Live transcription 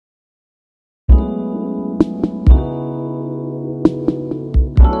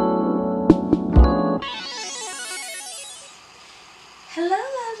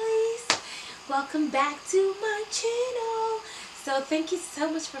welcome back to my channel. So thank you so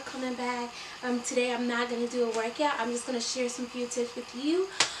much for coming back. Today I'm not going to do a workout. I'm just going to share some few tips with you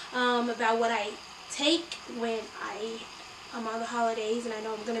about what I take when I'm on the holidays and I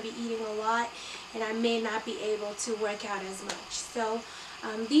know I'm going to be eating a lot and I may not be able to work out as much. So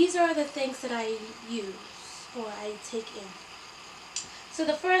these are the things that I use or I take in. So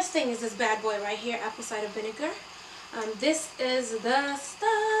the first thing is this bad boy right here, apple cider vinegar. This is the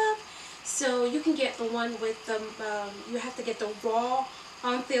stuff. So you can get the one with the, you have to get the raw,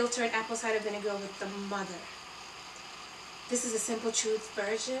 unfiltered apple cider vinegar with the mother. This is a Simple Truth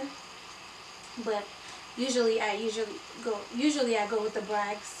version, but usually I go with the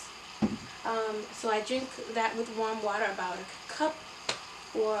Bragg's. So I drink that with warm water, about a cup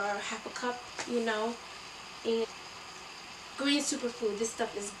or half a cup, you know. And green superfood, this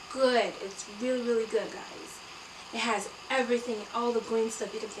stuff is good. It's really, really good, guys. It has everything, all the green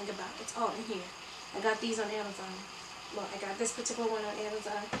stuff you can think about. It's all in here. I got these on Amazon. Well, I got this particular one on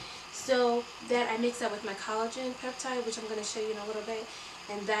Amazon. So that I mix that with my collagen peptide, which I'm going to show you in a little bit.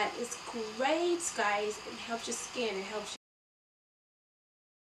 And that is great, guys. It helps your skin. It helps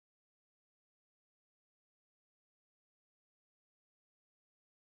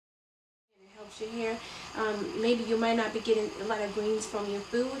your hair. Maybe you might not be getting a lot of greens from your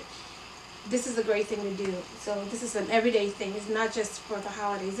food. This is a great thing to do. So this is an everyday thing. It's not just for the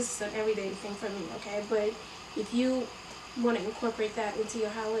holidays. This is an everyday thing for me, okay? But if you want to incorporate that into your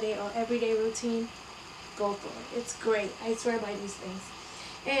holiday or everyday routine, go for it. It's great. I swear by these things.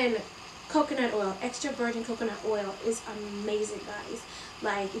 And coconut oil, extra virgin coconut oil is amazing, guys.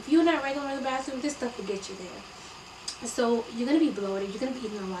 Like, if you're not regular in the bathroom, this stuff will get you there. So you're going to be bloated. You're going to be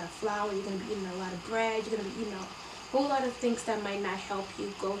eating a lot of flour. You're going to be eating a lot of bread. You're going to be eating a whole lot of things that might not help you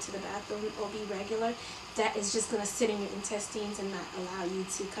go to the bathroom or be regular. That is just going to sit in your intestines and not allow you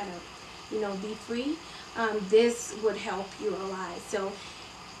to kind of, you know, be free. This would help you a lot. So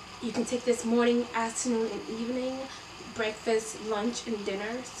you can take this morning, afternoon, and evening, breakfast, lunch, and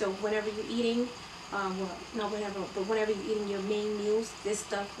dinner. So whenever you're eating, well, not whenever, but whenever you're eating your main meals, this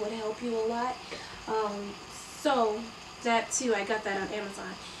stuff would help you a lot. So that too, I got that on Amazon.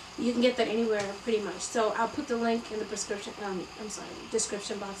 You can get that anywhere pretty much. So I'll put the link in the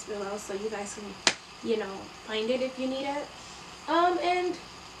description box below so you guys can, you know, find it if you need it. And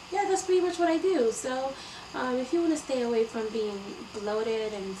yeah, that's pretty much what I do. So if you want to stay away from being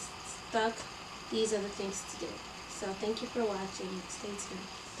bloated and stuck, these are the things to do. So thank you for watching. Stay tuned.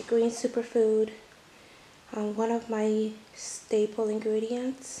 The green superfood, one of my staple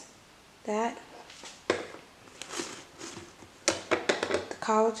ingredients, that.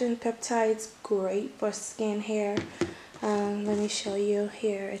 Collagen peptides, great for skin, hair. Let me show you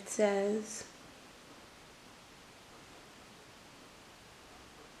here. It says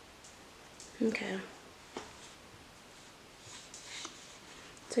okay.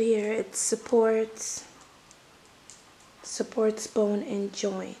 So here it supports bone and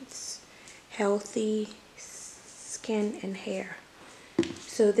joints, healthy skin and hair.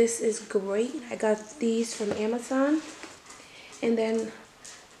 So this is great. I got these from Amazon. And then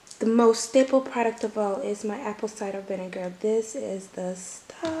the most staple product of all is my apple cider vinegar. This is the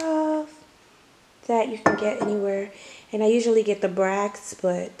stuff that you can get anywhere. And I usually get the Bragg's,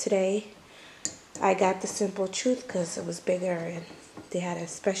 but today I got the Simple Truth because it was bigger and they had a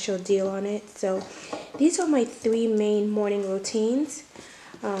special deal on it. So these are my 3 main morning routines.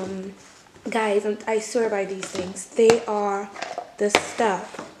 Guys, I swear by these things. They are the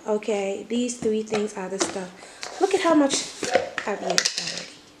stuff, okay? These 3 things are the stuff. Look at how much I've used already.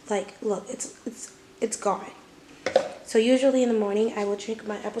 Like, look, it's gone. So usually in the morning, I will drink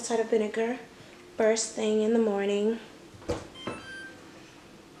my apple cider vinegar first thing in the morning.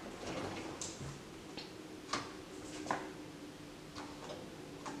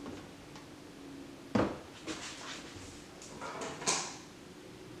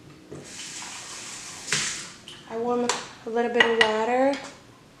 I warm up a little bit of water.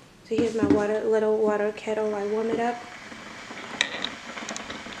 So here's my little water kettle. I warm it up.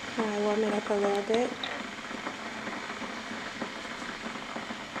 I warm it up a little bit.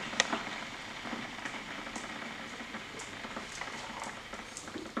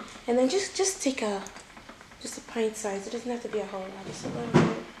 And then just take a pint size. It doesn't have to be a whole lot, just a little bit.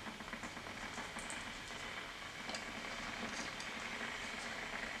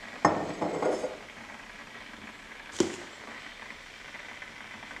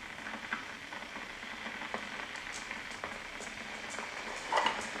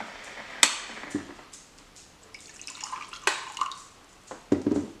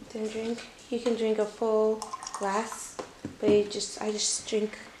 Then drink. You can drink a full glass, but I just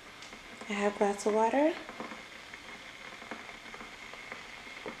drink I have glass of water.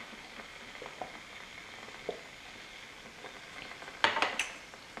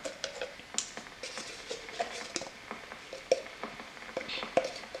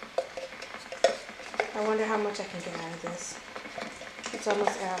 I wonder how much I can get out of this. It's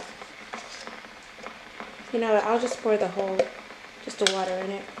almost out. You know what, I'll just pour just the water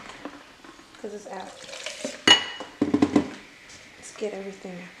in it, because it's out. Let's get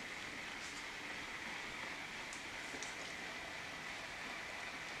everything out.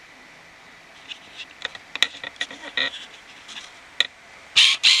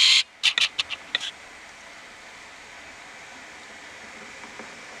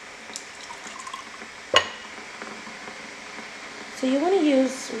 So you want to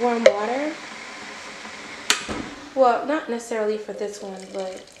use warm water. Well, not necessarily for this one,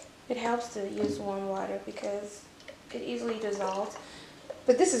 but it helps to use warm water because it easily dissolves.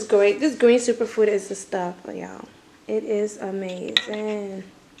 But this is great. This green superfood is the stuff, y'all. It is amazing.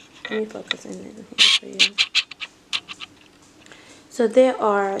 Let me focus in here for you. So there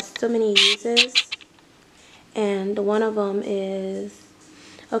are so many uses, and one of them is,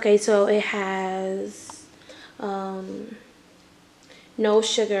 okay, so it has no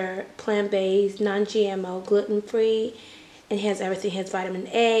sugar, plant-based, non-GMO, gluten-free, and it has everything. It has vitamin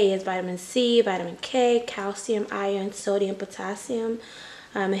A, it has vitamin C, vitamin K, calcium, iron, sodium, potassium.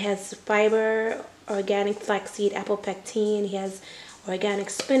 It has fiber, organic flaxseed, apple pectin. It has organic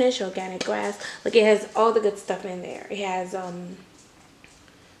spinach, organic grass. Like, it has all the good stuff in there. It has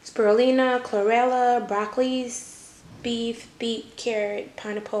spirulina, chlorella, broccoli, beef, beet, carrot,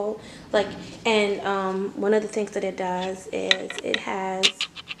 pineapple. Like, and one of the things that it does is it has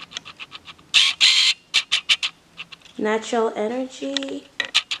natural energy.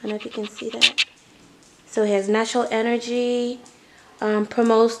 I don't know if you can see that. So it has natural energy,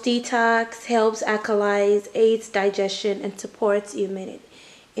 promotes detox, helps alkalize, aids digestion, and supports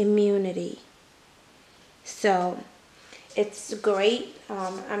immunity. So it's great.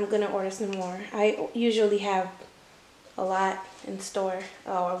 I'm gonna order some more. I usually have a lot in store,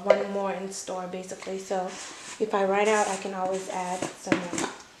 or one more in store basically. So if I run out, I can always add some more.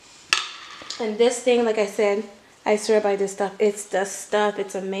 And this thing, like I said, I swear by this stuff. It's the stuff.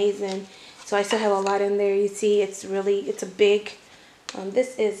 It's amazing. So I still have a lot in there. You see, it's a big,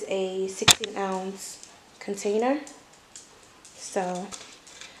 this is a 16-ounce container. So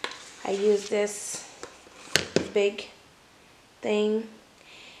I use this big thing.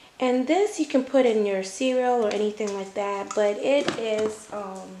 And this you can put in your cereal or anything like that. But it is,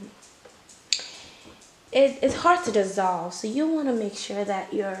 it's hard to dissolve. So you want to make sure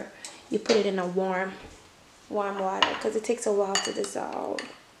that you put it in a warm water, because it takes a while to dissolve.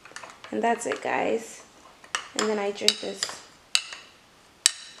 And that's it, guys. And then I drink this.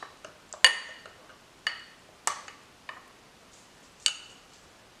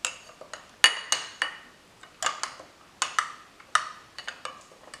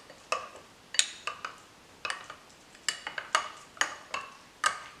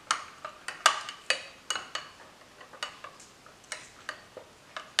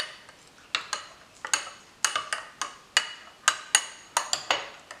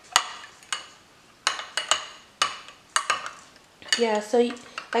 Yeah, so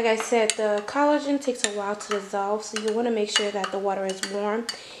like I said, the collagen takes a while to dissolve, so you want to make sure that the water is warm.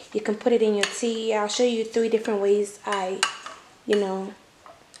 You can put it in your tea. I'll show you 3 different ways I,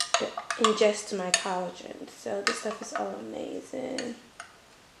 ingest my collagen. So this stuff is all amazing.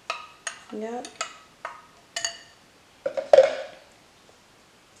 Yep.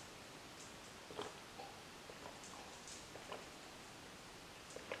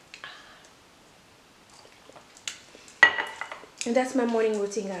 And that's my morning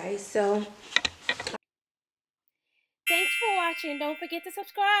routine, guys. So thanks for watching. Don't forget to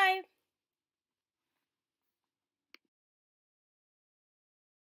subscribe.